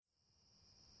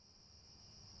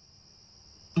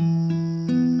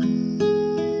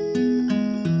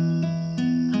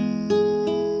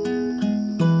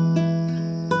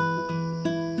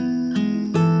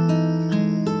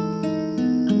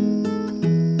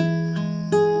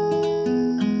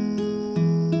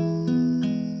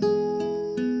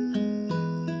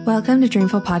Welcome to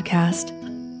Dreamful Podcast,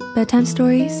 bedtime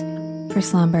stories for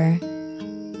slumber.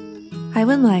 I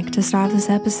would like to start this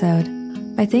episode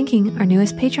by thanking our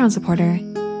newest Patreon supporter,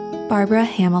 Barbara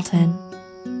Hamilton.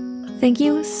 Thank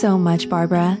you so much,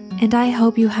 Barbara, and I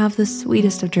hope you have the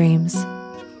sweetest of dreams.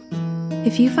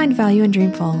 If you find value in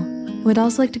Dreamful and would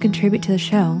also like to contribute to the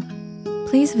show,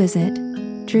 please visit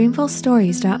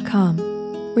dreamfulstories.com,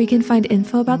 where you can find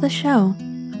info about the show,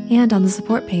 and on the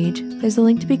support page, there's a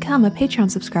link to become a Patreon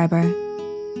subscriber.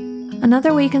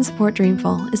 Another way you can support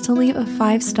Dreamful is to leave a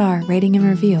 5-star rating and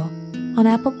review on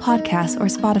Apple Podcasts or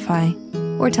Spotify,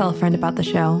 or tell a friend about the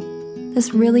show.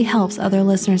 This really helps other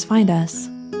listeners find us.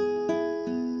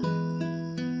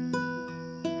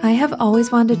 I have always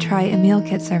wanted to try a meal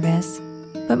kit service,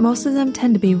 but most of them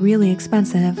tend to be really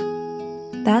expensive.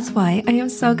 That's why I am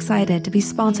so excited to be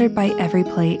sponsored by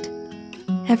EveryPlate.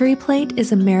 EveryPlate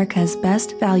is America's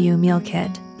best value meal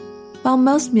kit. While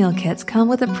most meal kits come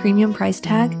with a premium price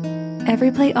tag,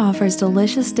 EveryPlate offers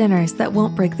delicious dinners that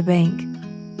won't break the bank.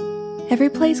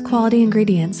 EveryPlate's quality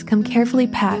ingredients come carefully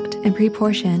packed and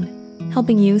pre-portioned,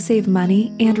 helping you save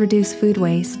money and reduce food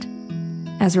waste.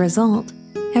 As a result,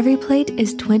 EveryPlate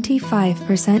is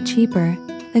 25% cheaper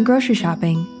than grocery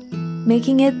shopping,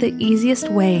 making it the easiest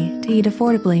way to eat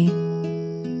affordably.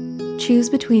 Choose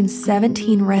between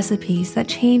 17 recipes that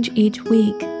change each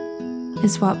week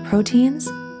and swap proteins,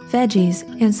 veggies,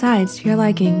 and sides to your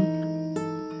liking.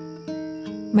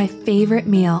 My favorite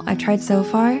meal I've tried so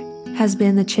far has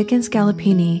been the chicken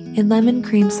scallopini in lemon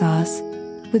cream sauce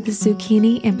with the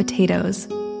zucchini and potatoes.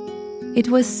 It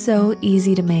was so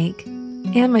easy to make,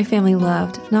 and my family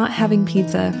loved not having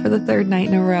pizza for the third night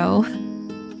in a row.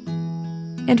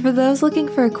 And for those looking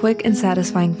for a quick and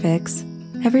satisfying fix,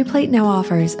 EveryPlate now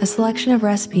offers a selection of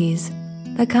recipes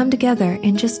that come together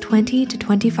in just 20 to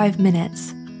 25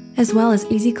 minutes, as well as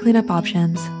easy cleanup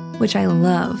options, which I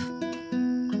love.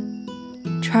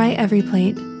 Try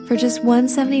EveryPlate for just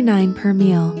 $1.79 per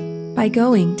meal by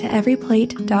going to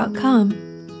everyplate.com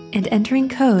and entering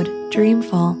code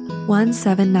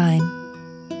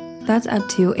DREAMFUL179. That's up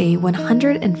to a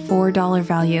 $104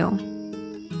 value.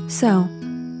 So,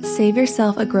 save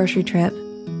yourself a grocery trip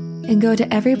and go to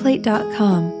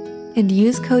everyplate.com and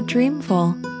use code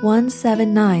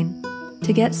DREAMFUL179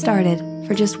 to get started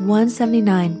for just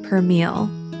 $1.79 per meal.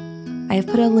 I have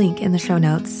put a link in the show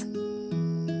notes.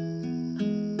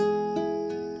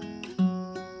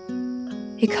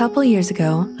 A couple years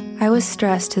ago, I was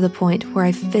stressed to the point where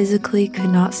I physically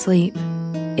could not sleep.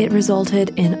 It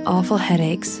resulted in awful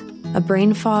headaches, a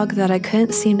brain fog that I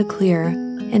couldn't seem to clear,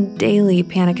 and daily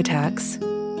panic attacks.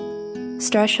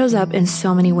 Stress shows up in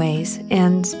so many ways,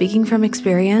 and speaking from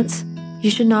experience, you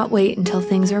should not wait until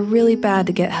things are really bad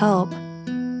to get help.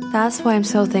 That's why I'm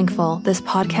so thankful this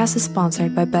podcast is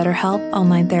sponsored by BetterHelp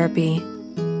Online Therapy.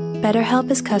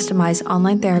 BetterHelp is customized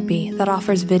online therapy that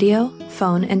offers video,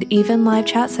 phone, and even live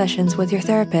chat sessions with your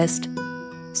therapist,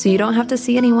 so you don't have to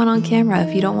see anyone on camera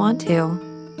if you don't want to.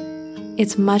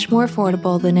 It's much more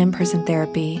affordable than in-person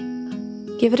therapy.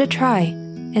 Give it a try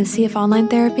and see if online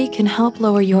therapy can help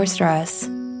lower your stress.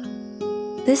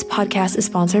 This podcast is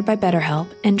sponsored by BetterHelp,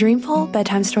 and Dreamful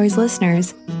Bedtime Stories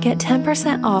listeners get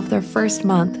 10% off their first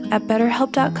month at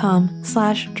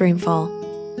betterhelp.com/dreamful.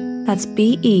 That's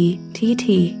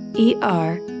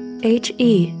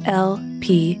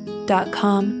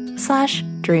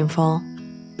BETTERHELP.com/dreamful.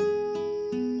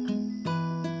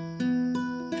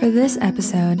 For this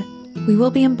episode, we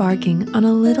will be embarking on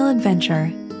a little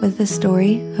adventure with the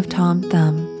story of Tom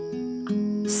Thumb.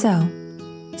 So,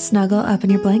 snuggle up in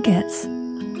your blankets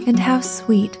and have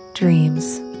sweet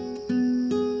dreams.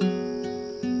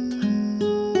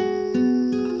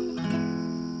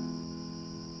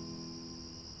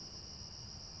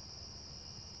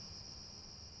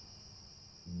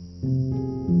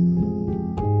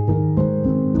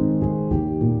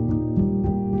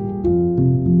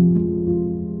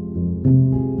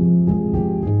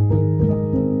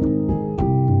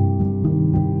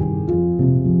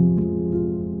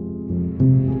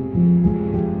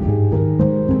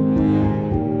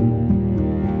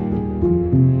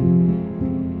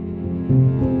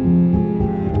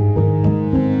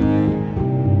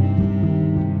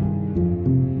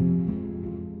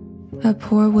 A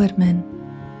poor woodman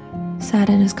sat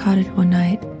in his cottage one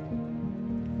night,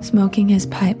 smoking his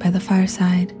pipe by the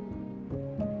fireside,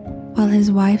 while his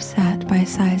wife sat by his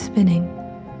side spinning.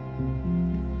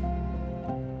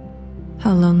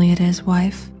 "How lonely it is,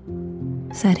 wife,"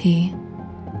 said he,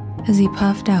 as he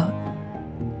puffed out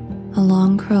a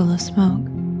long curl of smoke.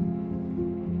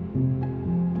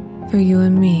 "For you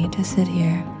and me to sit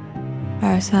here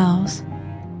by ourselves,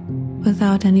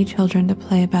 without any children to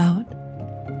play about,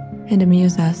 and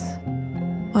amuse us,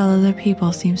 while other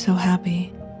people seem so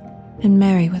happy and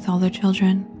merry with all their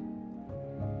children.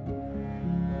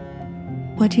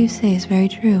 What you say is very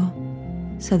true,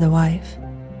 said the wife,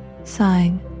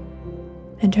 sighing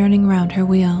and turning round her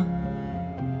wheel.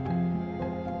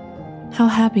 How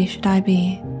happy should I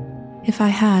be if I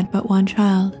had but one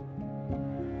child.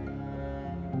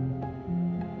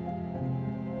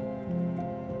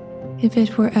 If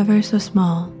it were ever so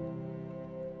small,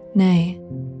 nay,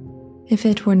 if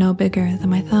it were no bigger than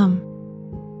my thumb,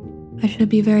 I should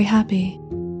be very happy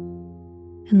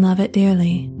and love it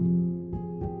dearly.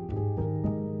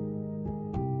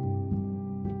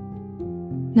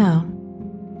 Now,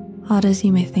 odd as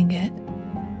you may think it,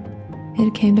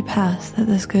 it came to pass that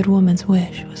this good woman's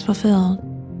wish was fulfilled,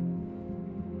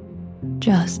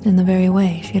 just in the very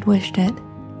way she had wished it.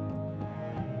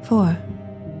 For,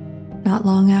 not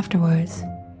long afterwards,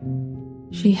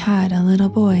 she had a little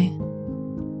boy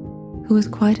who was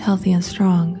quite healthy and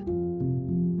strong,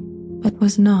 but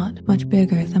was not much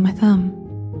bigger than my thumb.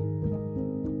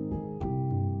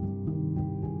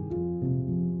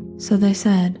 So they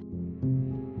said,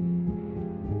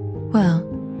 well,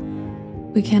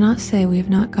 we cannot say we have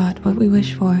not got what we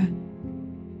wish for,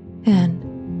 and,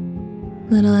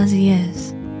 little as he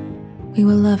is, we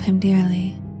will love him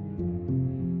dearly.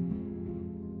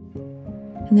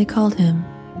 And they called him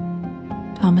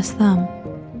Thomas Thumb.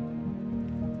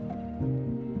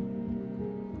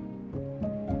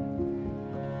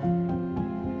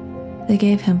 They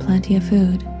gave him plenty of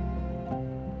food.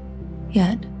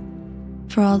 Yet,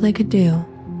 for all they could do,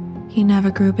 he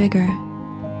never grew bigger,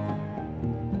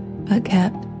 but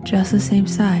kept just the same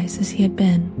size as he had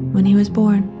been when he was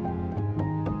born.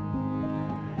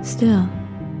 Still,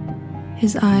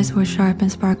 his eyes were sharp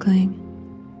and sparkling,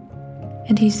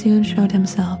 and he soon showed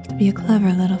himself to be a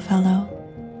clever little fellow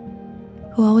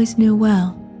who always knew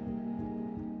well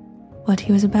what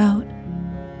he was about.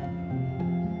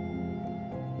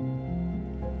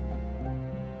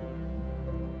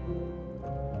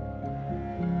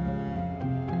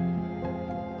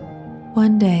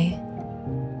 One day,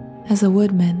 as the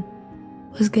woodman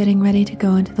was getting ready to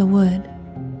go into the wood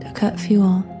to cut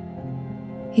fuel,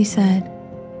 he said,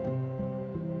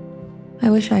 I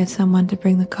wish I had someone to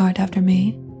bring the cart after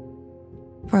me,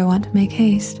 for I want to make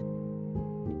haste.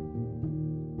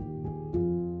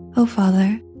 Oh,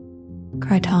 father,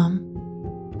 cried Tom,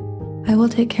 I will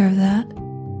take care of that.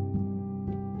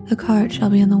 The cart shall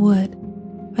be in the wood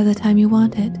by the time you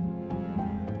want it.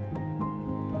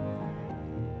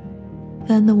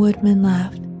 Then the woodman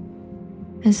laughed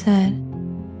and said,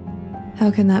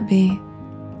 How can that be?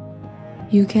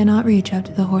 You cannot reach up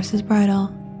to the horse's bridle.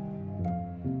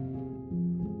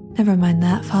 Never mind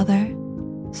that, father,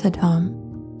 said Tom.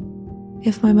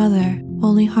 If my mother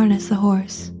only harness the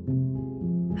horse,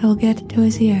 I will get into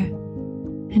his ear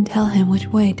and tell him which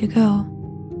way to go.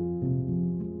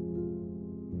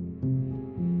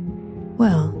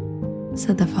 Well,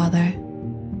 said the father,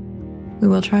 we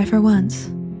will try for once.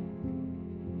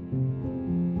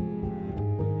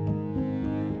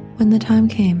 When the time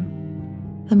came,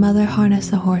 the mother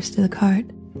harnessed the horse to the cart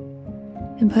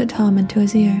and put Tom into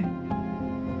his ear.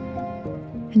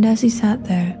 And as he sat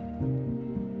there,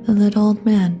 the little old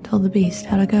man told the beast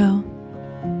how to go,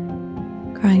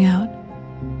 crying out,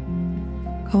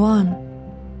 Go on,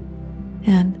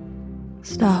 and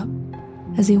stop,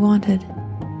 as he wanted.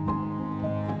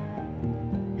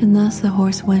 And thus the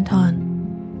horse went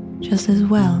on, just as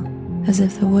well as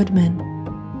if the woodman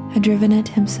had driven it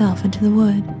himself into the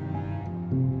wood.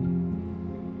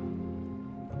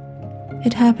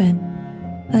 It happened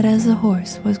that as the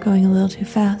horse was going a little too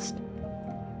fast,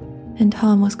 and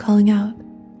Tom was calling out,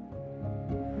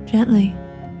 Gently,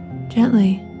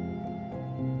 gently,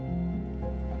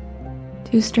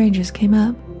 two strangers came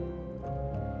up.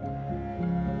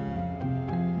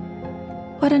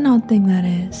 What an odd thing that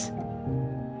is,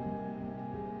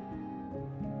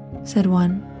 said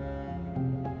one.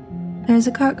 There's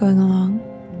a cart going along,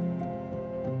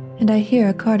 and I hear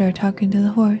a carter talking to the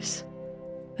horse,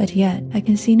 but yet I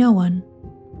can see no one.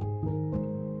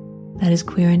 That is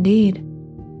queer indeed,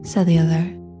 said the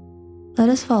other. Let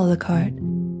us follow the cart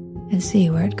and see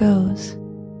where it goes.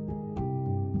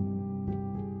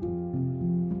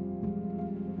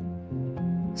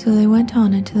 So they went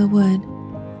on into the wood,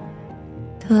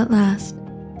 till at last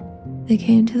they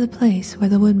came to the place where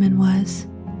the woodman was.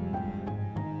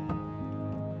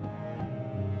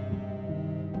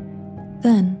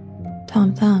 Then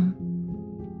Tom Thumb,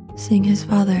 seeing his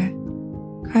father,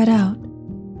 cried out,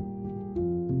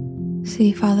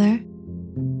 See, father,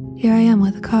 here I am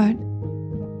with the cart,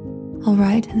 all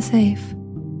right and safe.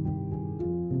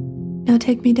 Now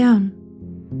take me down."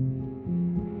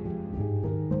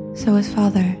 So his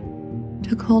father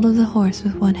took hold of the horse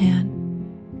with one hand,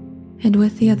 and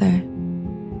with the other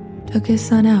took his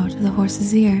son out of the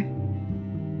horse's ear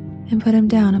and put him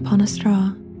down upon a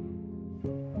straw,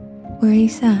 where he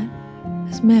sat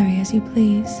as merry as you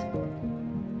please.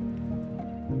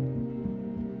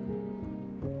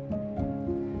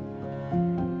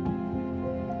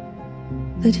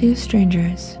 The two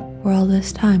strangers were all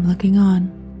this time looking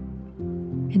on,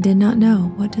 and did not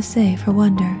know what to say for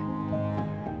wonder.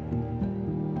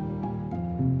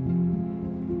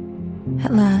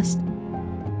 At last,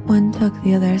 one took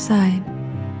the other aside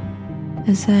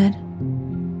and said,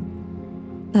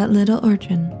 "That little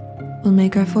urchin will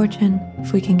make our fortune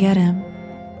if we can get him,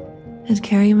 and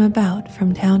carry him about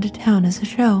from town to town as a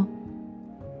show.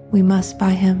 We must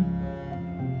buy him."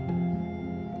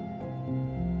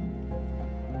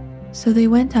 So they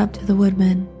went up to the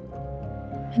woodman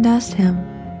and asked him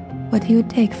what he would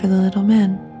take for the little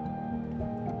man.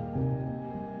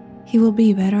 "He will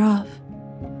be better off,"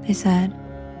 they said,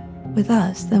 "with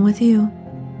us than with you."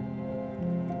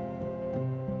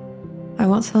 "I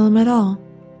won't sell him at all,"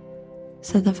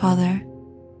 said the father.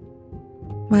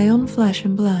 "My own flesh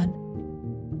and blood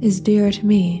is dearer to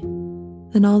me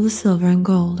than all the silver and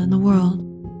gold in the world."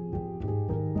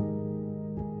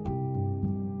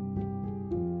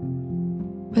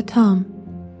 But Tom,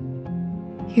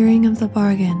 hearing of the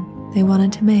bargain they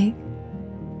wanted to make,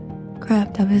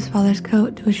 crept up his father's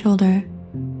coat to his shoulder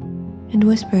and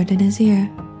whispered in his ear,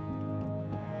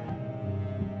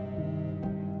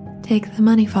 "Take the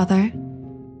money, father,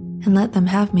 and let them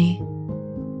have me.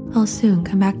 I'll soon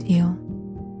come back to you."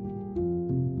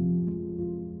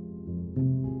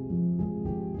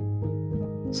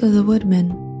 So the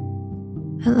woodman,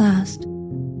 at last,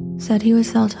 said he would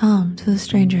sell Tom to the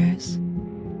strangers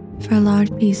for a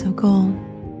large piece of gold,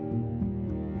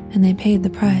 and they paid the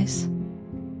price.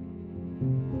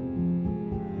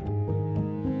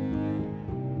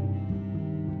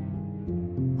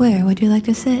 "Where would you like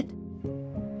to sit?"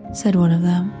 said one of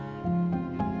them.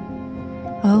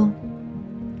 "Oh,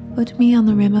 put me on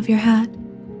the rim of your hat.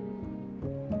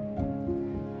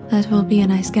 That will be a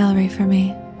nice gallery for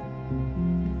me.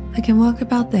 I can walk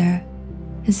about there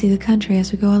and see the country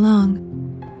as we go along."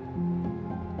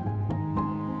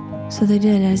 So they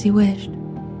did as he wished.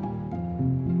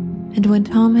 And when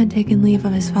Tom had taken leave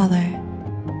of his father,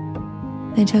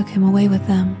 they took him away with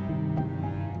them.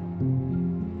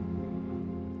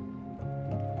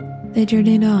 They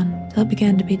journeyed on till it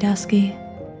began to be dusky.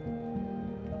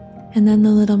 And then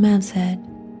the little man said,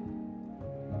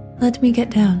 "Let me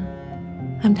get down.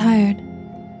 I'm tired."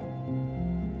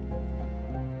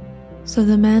 So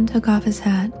the man took off his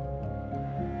hat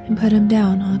and put him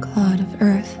down on a clod of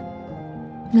earth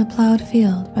in a plowed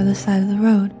field by the side of the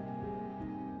road.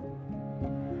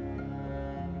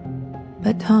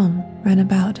 But Tom ran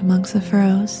about amongst the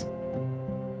furrows,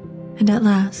 and at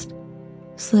last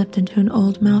slipped into an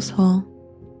old mouse hole.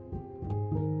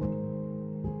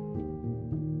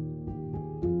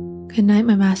 "Good night,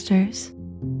 my masters,"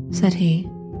 said he.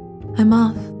 "I'm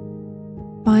off.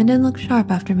 Mind and look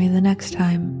sharp after me the next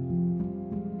time."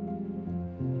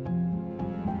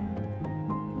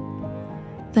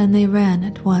 Then they ran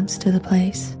at once to the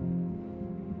place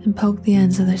and poked the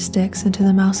ends of their sticks into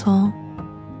the mouse hole,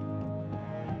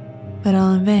 but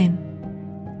all in vain.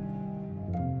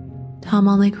 Tom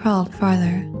only crawled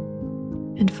farther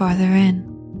and farther in,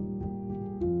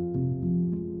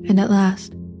 and at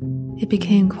last it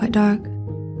became quite dark,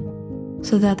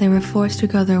 so that they were forced to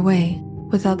go their way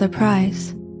without their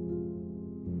prize,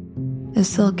 as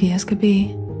sulky as could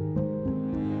be.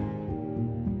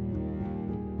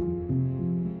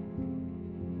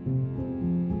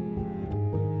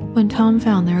 When Tom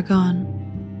found they were gone,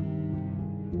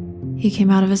 he came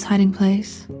out of his hiding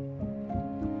place.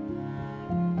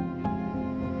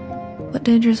 "What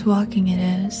dangerous walking it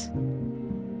is,"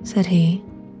 said he,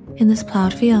 "in this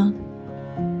plowed field.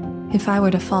 If I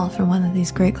were to fall from one of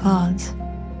these great clods,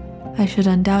 I should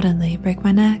undoubtedly break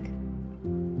my neck."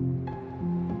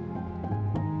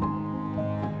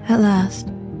 At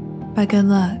last, by good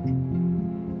luck,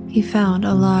 he found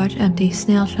a large empty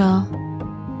snail shell.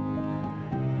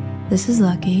 "This is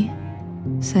lucky,"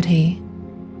 said he.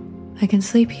 "I can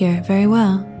sleep here very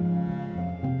well."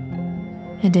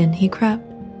 And in he crept.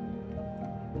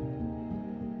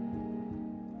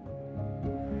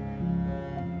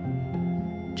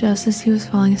 Just as he was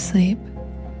falling asleep,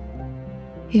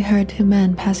 he heard two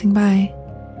men passing by,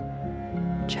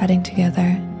 chatting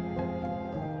together,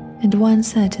 and one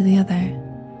said to the other,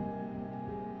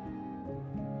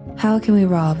 "How can we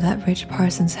rob that rich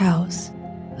parson's house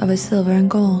of his silver and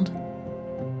gold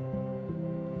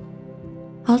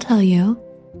 "I'll tell you,"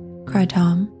 cried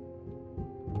Tom.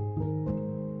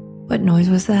 "What noise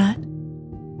was that?"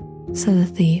 said the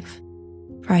thief,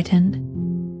 frightened.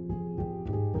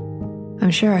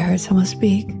 "I'm sure I heard someone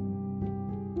speak."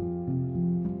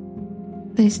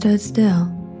 They stood still,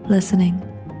 listening,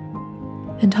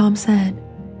 and Tom said,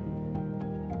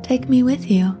 "Take me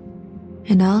with you,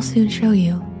 and I'll soon show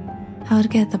you how to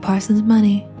get the parson's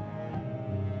money."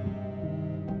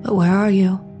 "But where are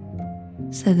you?"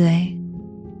 said they.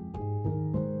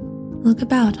 "Look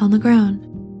about on the ground,"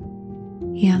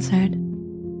 he answered,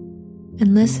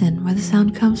 "and listen where the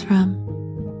sound comes from."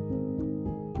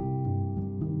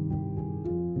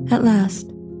 At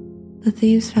last, the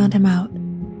thieves found him out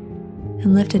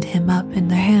and lifted him up in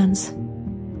their hands.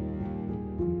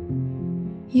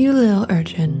 "You little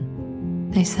urchin,"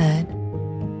 they said,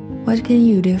 "what can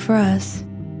you do for us?"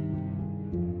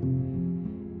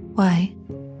 "Why,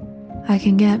 I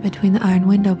can get between the iron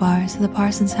window bars of the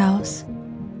parson's house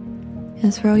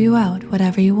and throw you out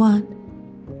whatever you want."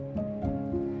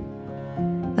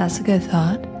 "That's a good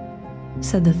thought,"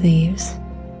 said the thieves.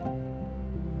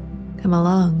 "Come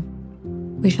along,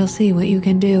 we shall see what you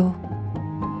can do."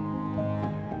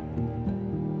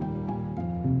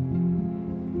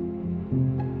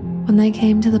 When they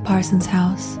came to the parson's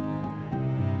house,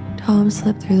 Tom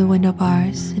slipped through the window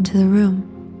bars into the room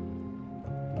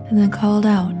and then called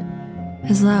out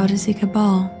as loud as he could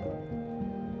bawl,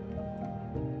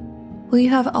 "Will you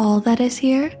have all that is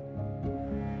here?"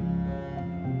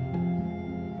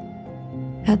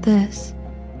 At this,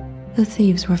 the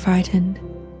thieves were frightened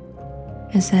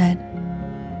and said,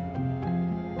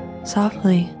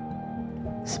 "Softly,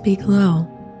 speak low,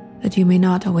 that you may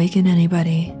not awaken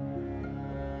anybody."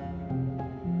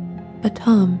 But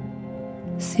Tom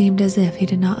seemed as if he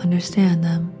did not understand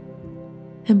them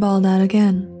and bawled out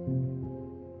again,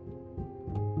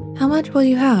 "How much will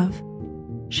you have?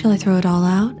 Shall I throw it all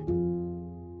out?"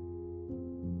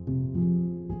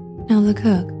 Now the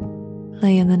cook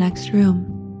lay in the next room,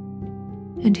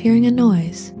 and hearing a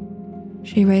noise,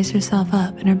 she raised herself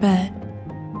up in her bed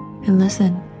and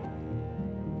listened.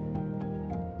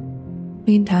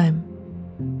 Meantime,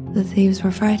 the thieves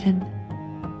were frightened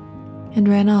and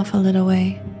ran off a little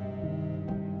way.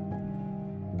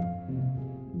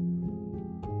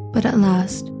 But at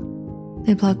last,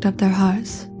 they plucked up their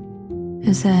hearts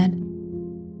and said,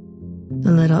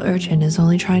 "The little urchin is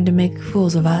only trying to make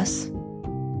fools of us."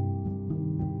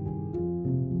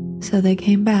 So they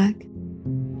came back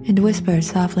and whispered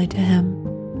softly to him,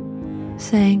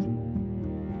 saying,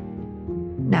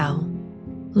 "Now,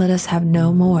 let us have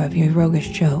no more of your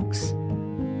roguish jokes,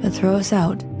 but throw us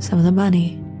out some of the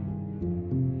money."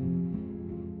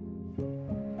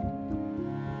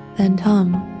 Then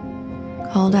Tom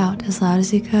called out as loud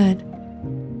as he could,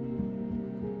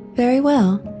 "Very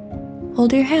well,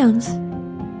 hold your hands.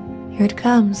 Here it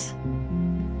comes."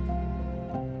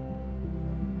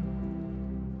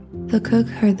 The cook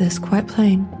heard this quite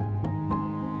plain,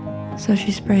 so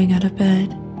she sprang out of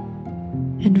bed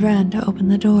and ran to open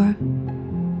the door.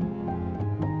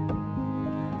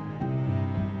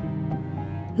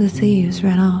 The thieves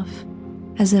ran off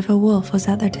as if a wolf was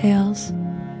at their tails,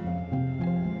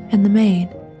 and the maid,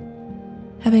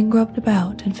 having groped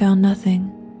about and found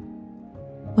nothing,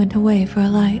 went away for a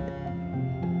light.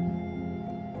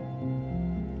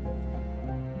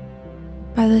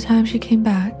 By the time she came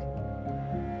back,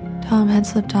 Tom had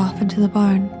slipped off into the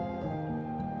barn,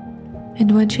 and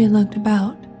when she had looked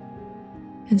about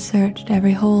and searched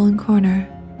every hole and corner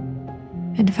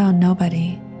and found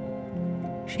nobody,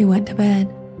 she went to bed,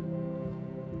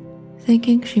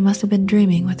 thinking she must have been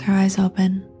dreaming with her eyes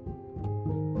open.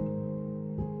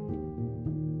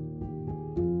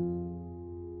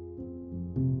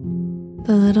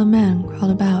 The little man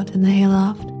crawled about in the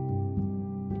hayloft,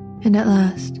 and at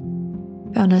last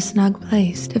found a snug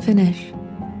place to finish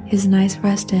his nice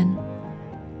rest in.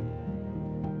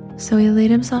 So he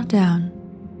laid himself down,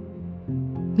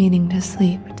 meaning to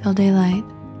sleep till daylight,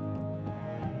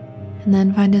 and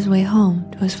then find his way home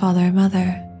to his father and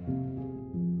mother.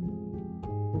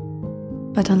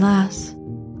 But alas,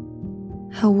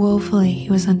 how woefully he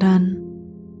was undone.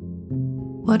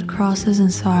 What crosses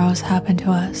and sorrows happen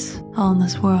to us all in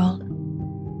this world.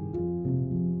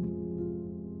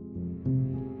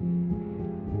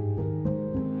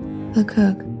 The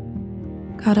cook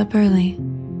got up early,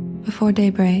 before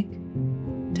daybreak,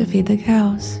 to feed the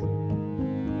cows,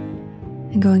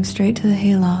 and going straight to the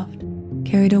hayloft,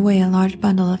 carried away a large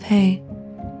bundle of hay,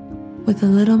 with the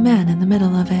little man in the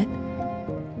middle of it,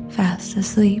 fast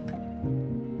asleep.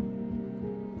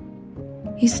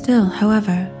 He still,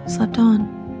 however, slept on,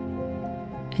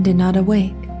 and did not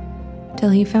awake till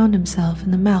he found himself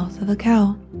in the mouth of a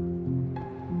cow.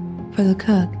 For the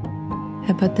cook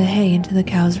had put the hay into the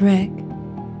cow's rick,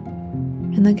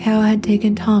 and the cow had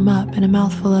taken Tom up in a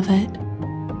mouthful of it.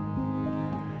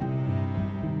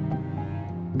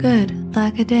 "Good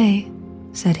lack-a-day,"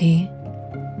 said he.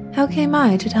 "How came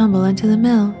I to tumble into the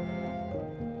mill?"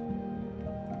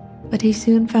 But he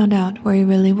soon found out where he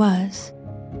really was,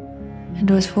 and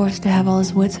was forced to have all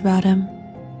his wits about him,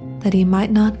 that he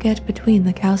might not get between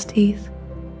the cow's teeth,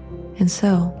 and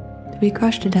so to be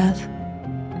crushed to death.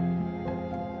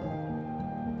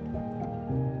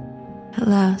 At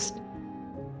last,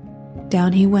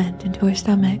 down he went into her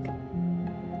stomach.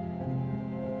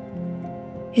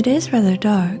 "It is rather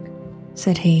dark,"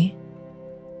 said he.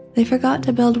 "They forgot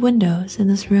to build windows in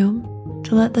this room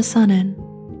to let the sun in.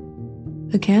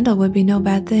 A candle would be no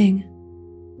bad thing."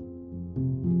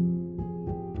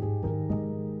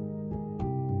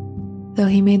 Though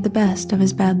he made the best of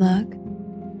his bad luck,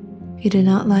 he did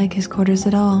not like his quarters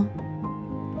at all.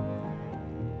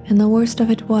 And the worst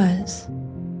of it was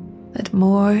that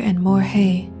more and more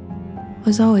hay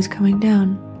was always coming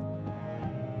down,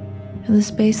 and the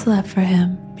space left for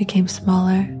him became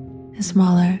smaller and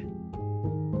smaller.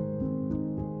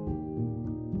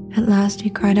 At last he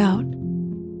cried out,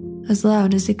 as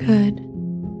loud as he could,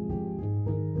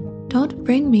 "Don't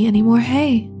bring me any more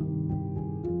hay!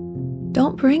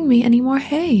 Don't bring me any more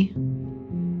hay!"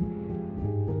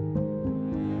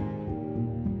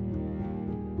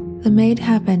 The maid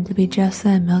happened to be just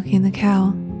then milking the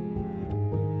cow,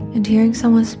 and hearing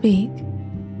someone speak,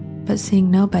 but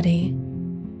seeing nobody,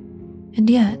 and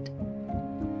yet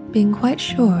being quite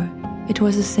sure it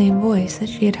was the same voice that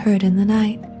she had heard in the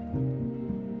night.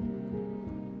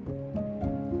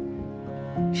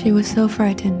 She was so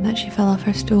frightened that she fell off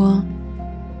her stool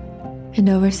and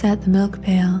overset the milk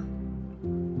pail.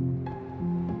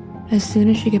 As soon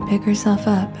as she could pick herself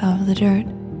up out of the dirt,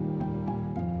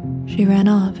 she ran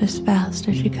off as fast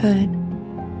as she could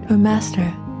to her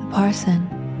master, the parson,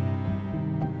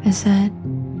 and said,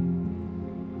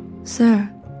 "Sir,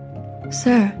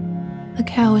 sir, the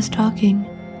cow is talking."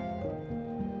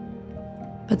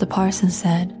 But the parson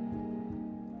said,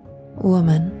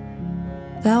 "Woman,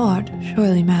 thou art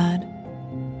surely mad."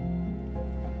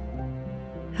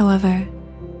 However,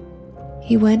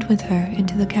 he went with her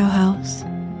into the cowhouse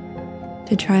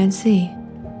to try and see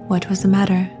what was the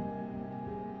matter.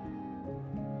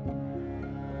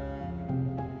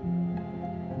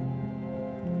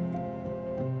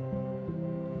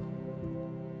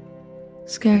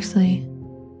 Scarcely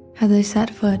had they set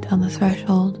foot on the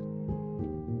threshold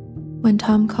when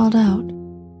Tom called out,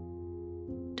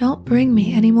 "Don't bring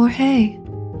me any more hay."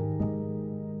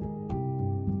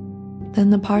 Then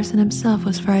the parson himself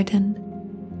was frightened,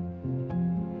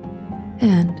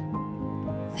 and,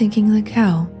 thinking the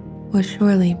cow was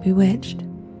surely bewitched,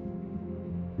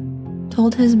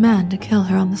 told his man to kill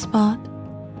her on the spot.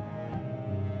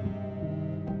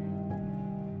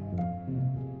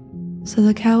 So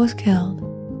the cow was killed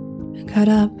and cut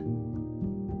up,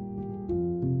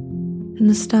 and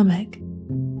the stomach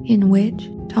in which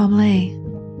Tom lay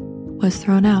was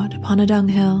thrown out upon a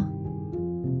dunghill.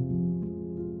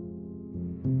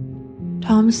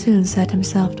 Tom soon set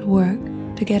himself to work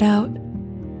to get out,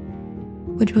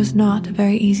 which was not a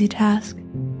very easy task.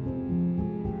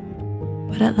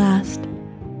 But at last,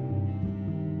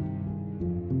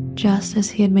 just as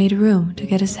he had made room to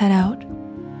get his head out,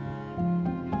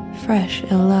 fresh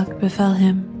ill luck befell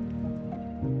him.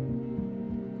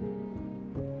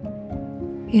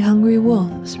 A hungry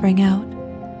wolf sprang out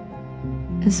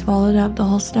and swallowed up the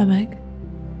whole stomach,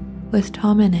 with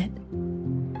Tom in it,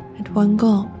 at one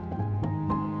gulp,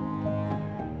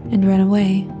 and ran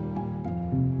away.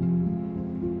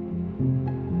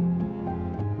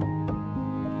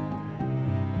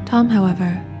 Tom,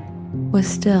 however, was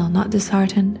still not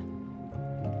disheartened,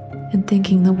 and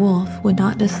thinking the wolf would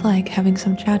not dislike having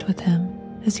some chat with him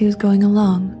as he was going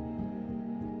along,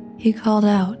 he called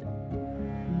out,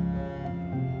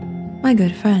 "My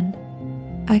good friend,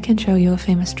 I can show you a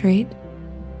famous treat."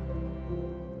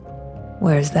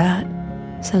 "Where's that?"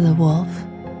 said the wolf.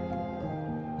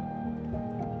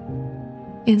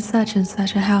 "In such and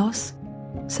such a house,"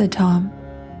 said Tom,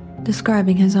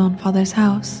 describing his own father's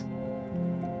house.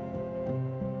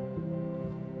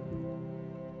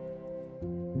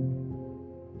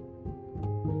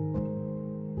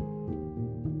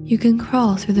 You can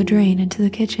crawl through the drain into the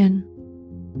kitchen,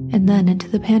 and then into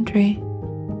the pantry,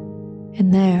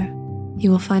 and there you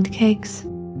will find cakes,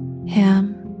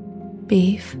 ham,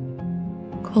 beef,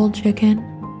 cold chicken,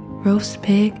 roast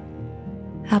pig,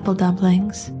 apple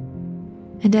dumplings,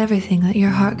 and everything that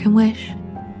your heart can wish.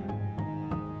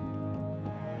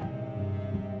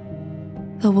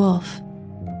 The wolf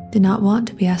did not want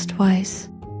to be asked twice,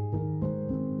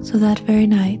 so that very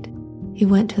night he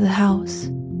went to the house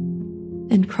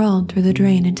and crawled through the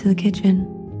drain into the kitchen,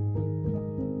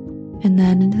 and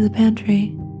then into the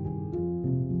pantry,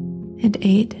 and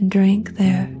ate and drank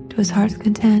there to his heart's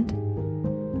content.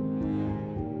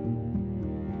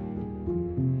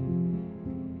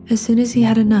 As soon as he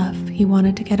had enough, he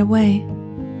wanted to get away.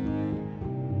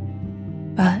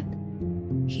 But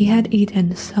he had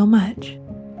eaten so much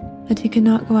that he could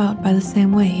not go out by the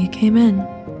same way he came in.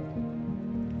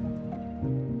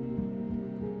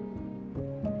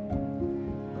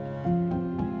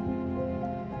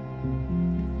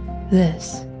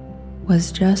 This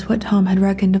was just what Tom had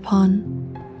reckoned upon,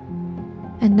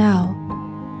 and now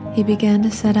he began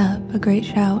to set up a great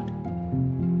shout,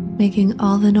 making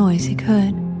all the noise he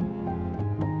could.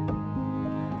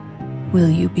 "Will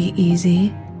you be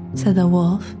easy?" said the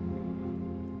wolf.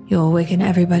 "You'll awaken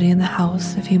everybody in the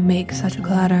house if you make such a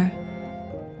clatter."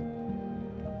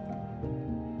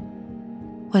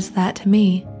 "What's that to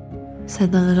me?"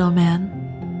 said the little man.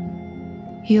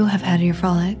 "You have had your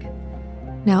frolic.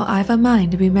 Now I've a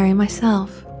mind to be merry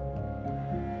myself."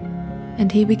 And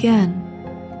he began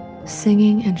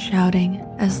singing and shouting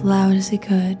as loud as he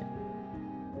could.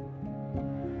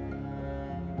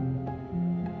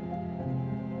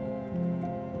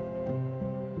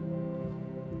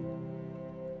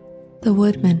 The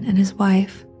woodman and his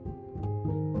wife,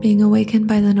 being awakened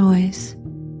by the noise,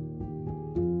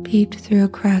 peeped through a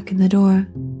crack in the door.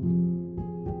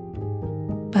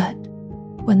 But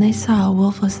when they saw a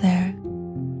wolf was there,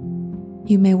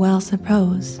 you may well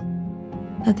suppose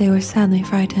that they were sadly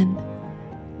frightened.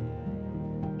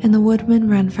 And the woodman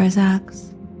ran for his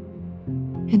axe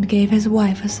and gave his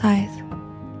wife a scythe.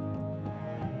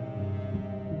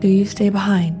 "Do you stay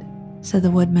behind," said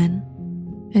the woodman,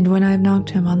 "and when I have knocked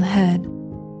him on the head,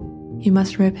 you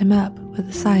must rip him up with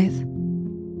the scythe."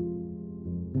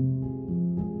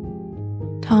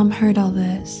 Tom heard all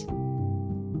this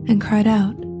and cried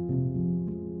out,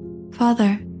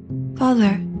 "Father,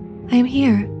 Father, I am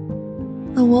here.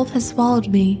 The wolf has swallowed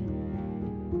me."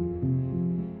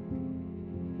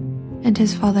 And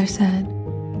his father said,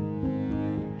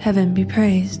 "Heaven be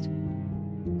praised.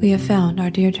 We have found our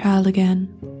dear child again."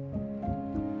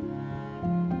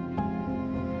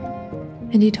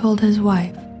 And he told his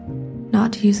wife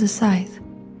not to use the scythe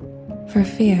for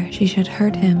fear she should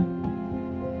hurt him.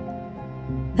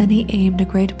 Then he aimed a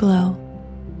great blow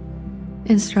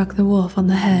and struck the wolf on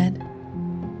the head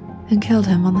and killed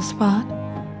him on the spot.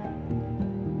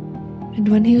 And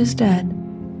when he was dead,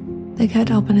 they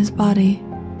cut open his body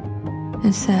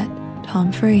and set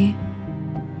Tom free.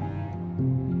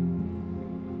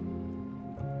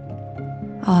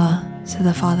 "Ah," said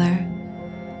the father,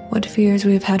 "what fears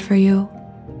we have had for you."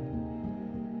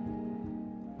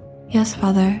 "Yes,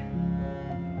 father,"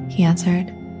 he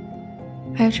answered.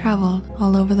 "I have traveled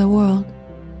all over the world,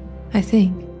 I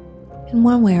think, in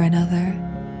one way or another,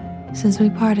 since we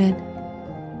parted.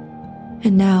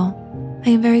 And now I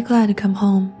am very glad to come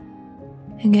home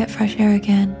and get fresh air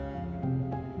again."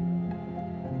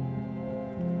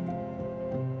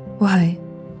 "Why,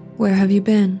 where have you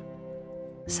been?"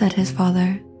 said his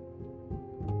father.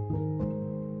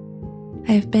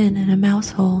 "I have been in a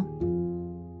mouse hole,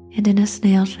 and in a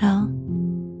snail shell,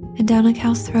 and down a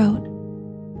cow's throat,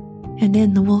 and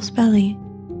in the wolf's belly,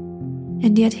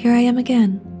 and yet here I am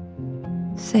again,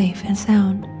 safe and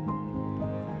sound."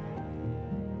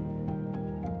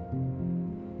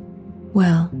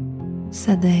 "Well,"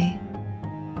 said they,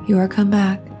 "you are come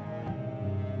back,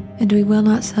 and we will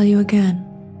not sell you again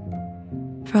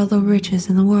for all the riches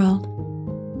in the world."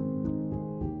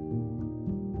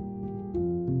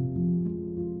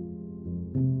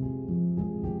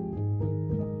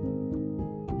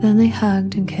 Then they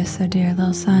hugged and kissed their dear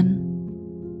little son,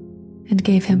 and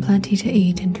gave him plenty to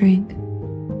eat and drink,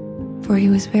 for he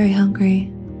was very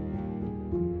hungry.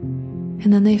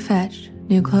 And then they fetched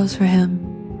new clothes for him,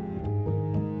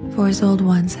 for his old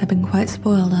ones had been quite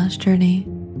spoiled on his journey.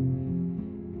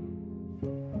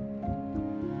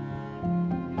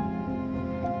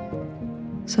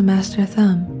 So Master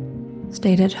Thumb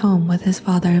stayed at home with his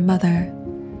father and mother,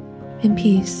 in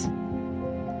peace.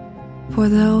 For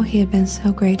though he had been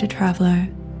so great a traveler,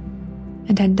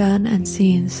 and had done and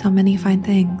seen so many fine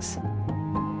things,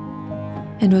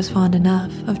 and was fond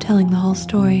enough of telling the whole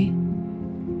story,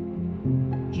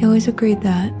 he always agreed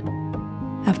that,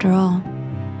 after all,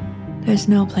 there's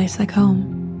no place like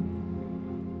home.